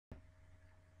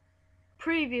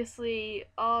previously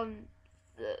on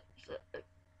the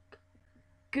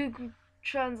Google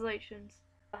Translations.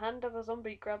 The hand of a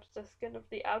zombie grabs the skin of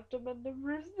the abdomen and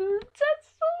removes the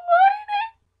intestinal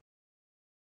lining.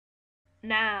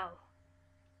 Now,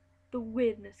 the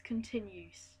weirdness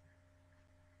continues.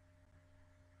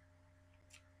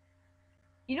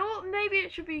 You know what? Maybe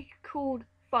it should be called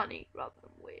funny rather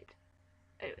than weird.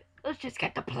 Anyway, let's just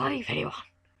get the bloody video on.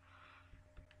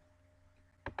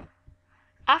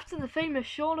 After the famous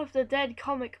Shaun of the Dead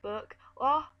comic book,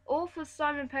 authors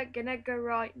Simon Pegg and Edgar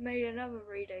Wright made another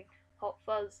reading, Hot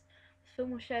Fuzz. The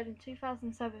film was shared in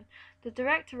 2007. The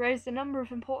director raised a number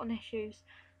of important issues.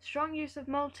 Strong use of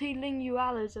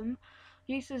multilingualism,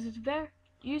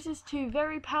 uses two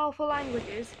very powerful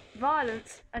languages,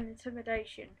 violence and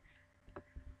intimidation.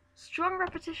 Strong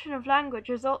repetition of language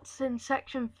results in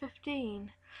Section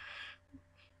 15.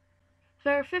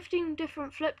 There are 15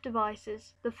 different flip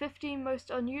devices. The 15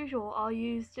 most unusual are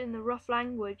used in the rough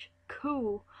language,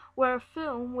 cool, where a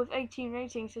film with 18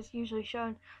 ratings is usually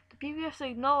shown. The BBFC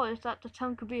acknowledged that the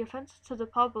term could be offensive to the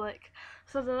public,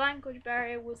 so the language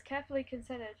barrier was carefully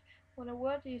considered. When a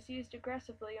word is used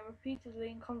aggressively and repeatedly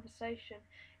in conversation,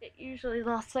 it usually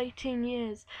lasts 18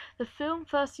 years. The film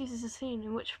first uses a scene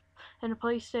in a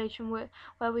police station where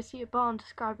we see a barn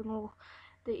describing all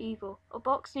the evil. A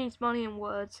box needs money and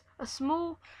words. A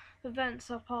small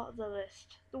events are part of the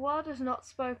list. The word is not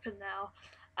spoken now,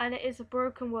 and it is a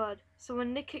broken word. So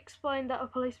when Nick explained that a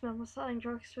policeman was selling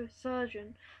drugs to a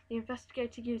surgeon, the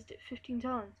investigator used it 15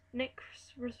 times.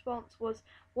 Nick's response was,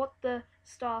 "What the ...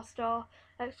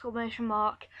 exclamation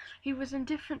mark. He was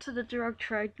indifferent to the drug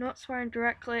trade, not swearing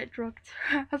directly at drug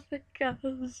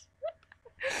traffickers.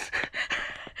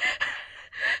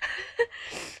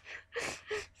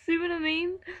 See what I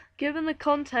mean? Given the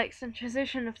context and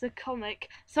transition of the comic,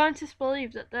 scientists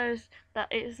believe that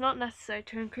it is not necessary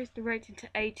to increase the rating to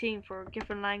 18 for a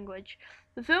given language.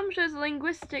 The film shows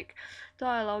linguistic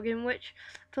dialogue in which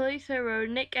police hero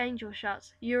Nick Angel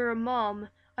shouts, "You're a mom.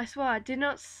 I swear I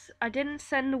didn't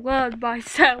send the word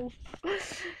myself."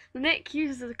 Nick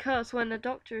uses a curse when the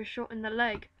doctor is shot in the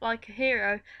leg, like a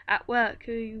hero at work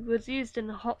who was used in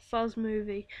the Hot Fuzz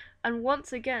movie. And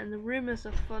once again, the rumors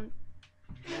of fun.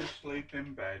 You sleep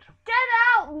in bed. Get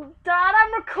out, Dad!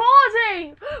 I'm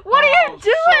recording. What are you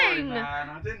doing? Sorry, man.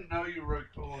 I didn't know you were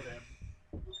recording.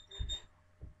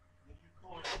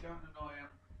 Don't annoy him.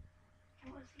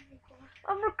 What is he recording?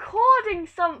 I'm recording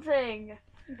something.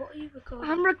 What are you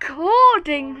recording? I'm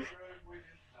recording.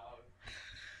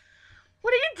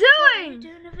 What are you doing? Are you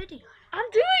doing a video?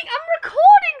 I'm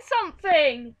recording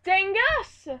something,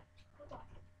 dingus.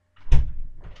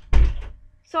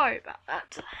 Sorry about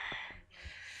that.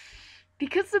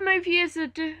 Because the movie is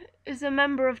a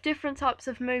member of different types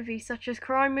of movies, such as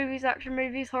crime movies, action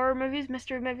movies, horror movies,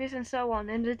 mystery movies, and so on,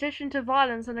 in addition to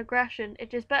violence and aggression,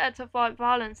 it is better to fight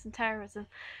violence and terrorism.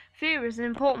 Fear is an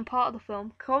important part of the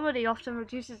film. Comedy often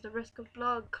reduces the risk of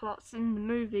blood clots in the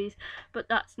movies, but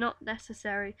that's not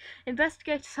necessary.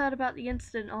 Investigators heard about the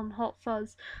incident on Hot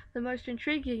Fuzz. The most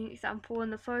intriguing example in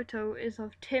the photo is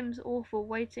of Tim's author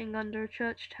waiting under a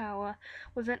church tower,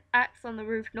 with an axe on the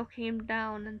roof knocking him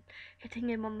down and hitting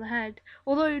him on the head.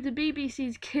 Although the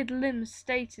BBC's Kid Limbs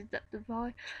stated that the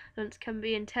violence can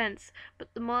be intense,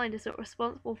 but the mind is not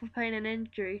responsible for pain and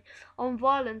injury. On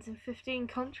violence in 15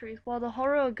 countries, while the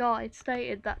horror guide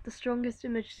stated that the strongest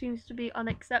image seems to be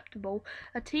unacceptable,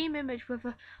 a team image with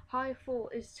a high fall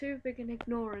is too big and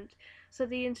ignorant, so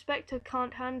the inspector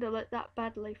can't handle it that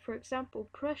badly. For example,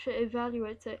 pressure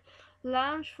evaluates it.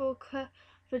 Lounge for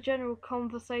general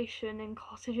conversation in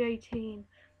Cottage 18.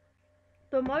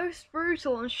 The most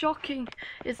brutal and shocking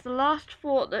is the last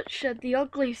fort that shed the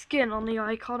ugly skin on the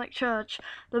iconic church.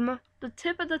 The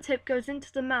tip of the tip goes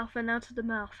into the mouth and out of the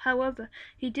mouth. However,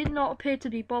 he did not appear to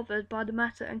be bothered by the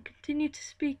matter and continued to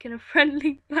speak in a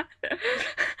friendly manner.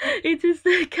 It is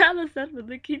the callous effort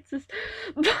that keeps us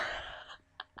vibrant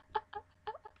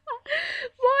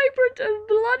and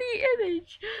bloody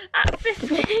image at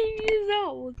 15 years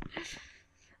old.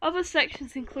 Other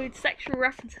sections include sexual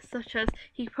references such as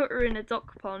 "he put her in a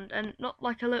duck pond" and "not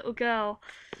like a little girl."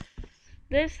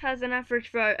 This has an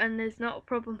average vote and is not a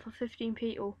problem for 15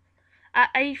 people.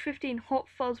 At age 15, Hot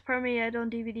Fuzz premiered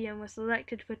on DVD and was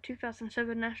selected for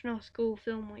 2007 National School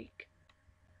Film Week.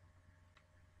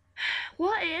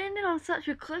 What? It ended on such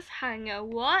a cliffhanger.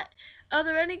 What? Are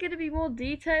there any going to be more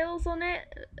details on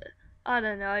it? I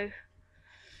don't know.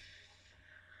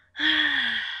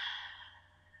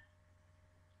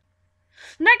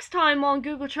 Next time on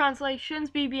Google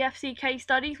Translations BBFC case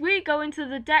studies, we go into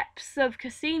the depths of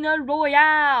Casino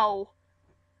Royale.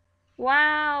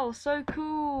 Wow, so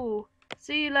cool.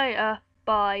 See you later.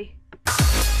 Bye.